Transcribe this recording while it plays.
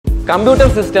Computer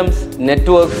systems,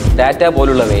 networks, data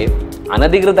പോലുള്ളവയെ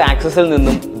അനധികൃത ആക്സസിൽ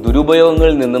നിന്നും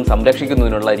ദുരുപയോഗങ്ങളിൽ നിന്നും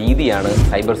സംരക്ഷിക്കുന്നതിനുള്ള രീതിയാണ്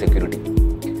സൈബർ സെക്യൂരിറ്റി.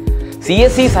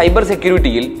 CSE സൈബർ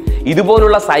സെക്യൂരിറ്റിയിൽ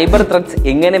ഇതുപോലുള്ള സൈബർ ത്രെറ്റ്സ്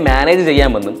എങ്ങനെ മാനേജ്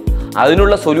ചെയ്യാമെന്നും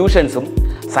അതിനുള്ള സൊല്യൂഷൻസും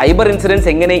സൈബർ ഇൻസിഡൻസ്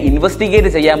എങ്ങനെ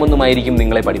ഇൻവെസ്റ്റിഗേറ്റ് ചെയ്യാമെന്നുമായിരിക്കും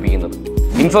നിങ്ങളെ പഠിപ്പിക്കുന്നത്.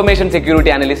 Information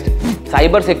security analyst,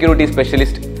 cyber security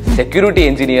specialist, security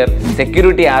engineer,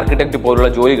 security architect പോലുള്ള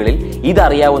ജോലികളിൽ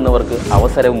ഇതറിയാവുന്നവർക്ക്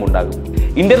അവസരവും ഉണ്ടാകും.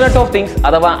 ഇന്റർനെറ്റ് ഓഫ് തിങ്സ്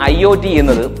അഥവാ IoT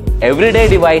എന്നത് എവറിഡേ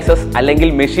ഡിവൈസസ് അല്ലെങ്കിൽ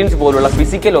മെഷീൻസ് പോലുള്ള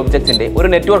ഫിസിക്കൽ ഒബ്ജക്ട്സിന്റെ ഒരു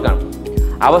നെറ്റ്വർക്കാണ്.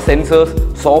 അവ സെൻസേഴ്സ്,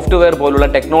 സോഫ്റ്റ്വെയർ പോലുള്ള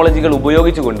ടെക്നോളജികൾ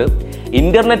ഉപയോഗിച്ചുകൊണ്ട്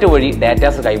ഇന്റർനെറ്റ് വഴി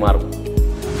ഡാറ്റാസ് കൈമാറും.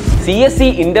 CSE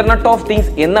ഇന്റർനെറ്റ് ഓഫ്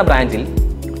തിങ്സ് എന്ന ബ്രാഞ്ചിൽ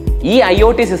ഈ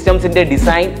IoT സിസ്റ്റംസിന്റെ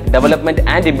design, development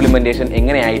and implementation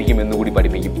എങ്ങനെയായിരിക്കും എന്നുകൂടി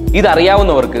പഠിപ്പിക്കും.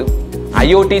 ഇതറിയാവുന്നവർക്ക്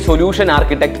IoT solution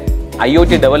architect,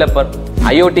 IoT developer,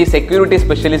 IoT security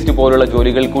specialist പോലുള്ള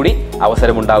ജോലികൾ കൂടി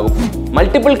അവസരമുണ്ടാകും.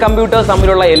 മൾട്ടിപ്പിൾ കമ്പ്യൂട്ടേഴ്സ്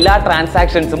തമ്മിലുള്ള എല്ലാ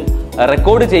ട്രാൻസാക്ഷൻസും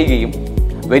റെക്കോർഡ് ചെയ്യുകയും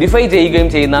വെരിഫൈ ചെയ്യുകയും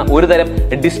ചെയ്യുന്ന ഒരുതരം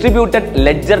distributed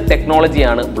ledger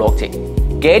ടെക്നോളജിയാണ് block chain.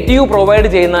 KTU provide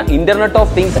ചെയ്യുന്ന internet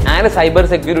of things and cyber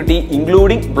security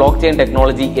including block chain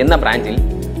technology എന്ന ബ്രാഞ്ചിൽ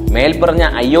മേൽപ്പറഞ്ഞ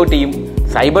IoTയും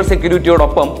സൈബർ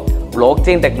സെക്യൂരിറ്റിയോടൊപ്പം ബ്ലോക്ക്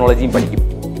ചെയിൻ ടെക്നോളജിയും പഠിക്കും.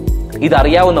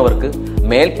 ഇതറിയാവുന്നവർക്ക്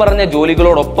മേൽപ്പറഞ്ഞ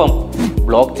ജോലികളോടൊപ്പം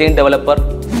block chain developer,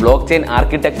 block chain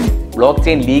architect, block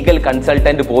chain legal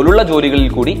consultant പോലുള്ള ജോലികളിൽ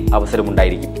കൂടി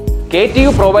അവസരമുണ്ടായിരിക്കും. KTU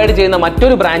പ്രൊവൈഡ് ചെയ്യുന്ന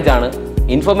മറ്റൊരു ബ്രാഞ്ചാണ്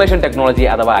ഇൻഫർമേഷൻ ടെക്നോളജി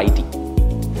അഥവാ IT.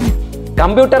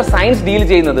 കമ്പ്യൂട്ടർ സയൻസ് ഡീൽ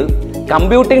ചെയ്യുന്നത്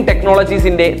കമ്പ്യൂട്ടിംഗ്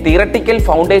ടെക്നോളജീസിന്റെ തിയറട്ടിക്കൽ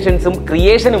ഫൗണ്ടേഷൻസും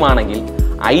ക്രിയേഷനുമാണെങ്കിൽ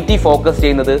IT ഫോക്കസ്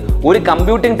ചെയ്യുന്നത് ഒരു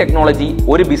കമ്പ്യൂട്ടിംഗ് ടെക്നോളജി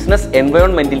ഒരു ബിസിനസ്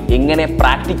എൻവയോൺമെന്റിൽ എങ്ങനെ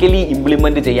പ്രാക്ടിക്കലി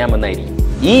ഇംപ്ലിമെന്റ് ചെയ്യാമെന്നായിരിക്കും.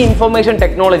 ഈ ഇൻഫർമേഷൻ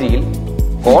ടെക്നോളജിയിൽ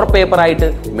കോർ പേപ്പറായിട്ട്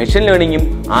മെഷീൻ ലേണിംഗും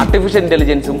ആർട്ടിഫിഷ്യൽ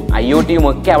ഇന്റലിജൻസും IoTയും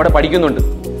ഒക്കെ അവിടെ പഠിക്കുന്നുണ്ട്.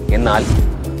 എന്നാൽ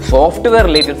സോഫ്റ്റ്വെയർ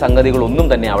റിലേറ്റഡ് സംഗതികളൊന്നും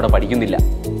തന്നെ അവിടെ പഠിക്കുന്നില്ല.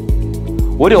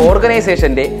 ഒരു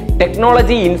ഓർഗനൈസേഷന്റെ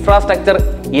ടെക്നോളജി ഇൻഫ്രാസ്ട്രക്ചർ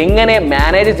എങ്ങനെ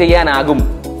മാനേജ് ചെയ്യാനാകും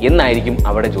എന്നായിരിക്കും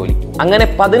അവിടെ ജോലി. അങ്ങനെ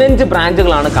 15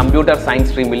 ബ്രാഞ്ചുകളാണ് കമ്പ്യൂട്ടർ സയൻസ്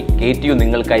സ്ട്രീമിൽ KTU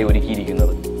നിങ്ങൾക്കായി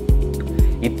ഒരുക്കിയിരിക്കുന്നത്.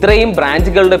 ഇത്രയും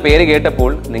ബ്രാഞ്ചുകളുടെ പേര്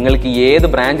കേട്ടപ്പോൾ നിങ്ങൾക്ക് ഏത്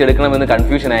ബ്രാഞ്ച് എടുക്കണമെന്ന്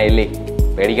കൺഫ്യൂഷൻ ആയല്ലേ?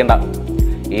 പേടിക്കണ്ട,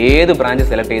 ഏത് ബ്രാഞ്ച്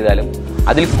സെലക്ട് ചെയ്താലും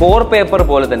അതിൽ കോർ പേപ്പർ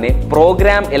പോലെ തന്നെ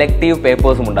പ്രോഗ്രാം എലക്റ്റീവ്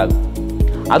പേപ്പേഴ്സും ഉണ്ടാകും.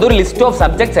 അതൊരു ലിസ്റ്റ് ഓഫ്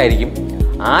സബ്ജക്ട്സ് ആയിരിക്കും.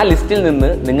 ആ ലിസ്റ്റിൽ നിന്ന്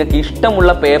നിങ്ങൾക്ക്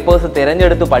ഇഷ്ടമുള്ള പേപ്പേഴ്സ്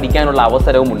തിരഞ്ഞെടുത്ത് പഠിക്കാനുള്ള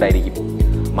അവസരവും ഉണ്ടായിരിക്കും.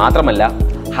 മാത്രമല്ല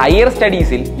ഹയർ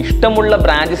സ്റ്റഡീസിൽ ഇഷ്ടമുള്ള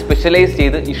ബ്രാഞ്ച് സ്പെഷ്യലൈസ്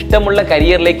ചെയ്ത് ഇഷ്ടമുള്ള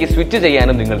കരിയറിലേക്ക് സ്വിച്ച്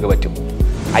ചെയ്യാനും നിങ്ങൾക്ക് പറ്റും.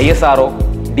 ISRO,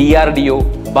 DRDO,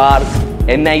 BARC,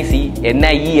 NIC,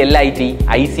 NIE-LIT,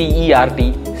 ICERT,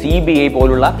 CBI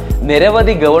പോലുള്ള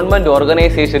നിരവധി ഗവൺമെന്റ്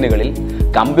ഓർഗനൈസേഷനുകളിൽ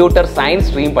കമ്പ്യൂട്ടർ സയൻസ്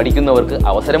സ്ട്രീം പഠിക്കുന്നവർക്ക്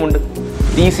അവസരമുണ്ട്.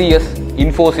 TCS,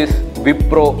 Infosys,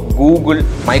 Wipro, Google,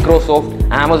 Microsoft,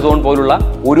 Amazon പോലുള്ള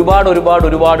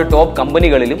ഒരുപാട് ടോപ്പ്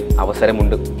കമ്പനികളിലും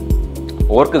അവസരമുണ്ട്.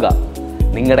 ഓർക്കുക,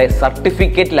 നിങ്ങളുടെ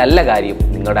സർട്ടിഫിക്കറ്റിലല്ല കാര്യം,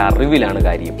 നിങ്ങളുടെ അറിവിലാണ്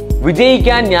കാര്യം.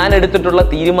 വിജയിക്കാൻ ഞാൻ എടുത്തിട്ടുള്ള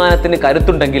തീരുമാനത്തിന്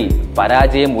കരുത്തുണ്ടെങ്കിൽ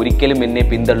പരാജയം ഒരിക്കലും എന്നെ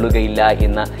പിന്തള്ളുകയില്ല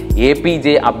എന്ന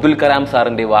APJ അബ്ദുൽ കലാം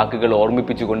സാറിന്റെ വാക്കുകൾ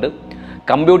ഓർമ്മിപ്പിച്ചുകൊണ്ട്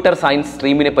കമ്പ്യൂട്ടർ സയൻസ്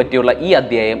സ്ട്രീമിനെ പറ്റിയുള്ള ഈ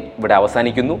അധ്യായം ഇവിടെ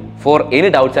അവസാനിക്കുന്നു. For any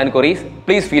doubts and queries,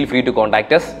 please feel free to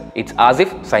contact us. It's Asif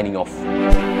signing off.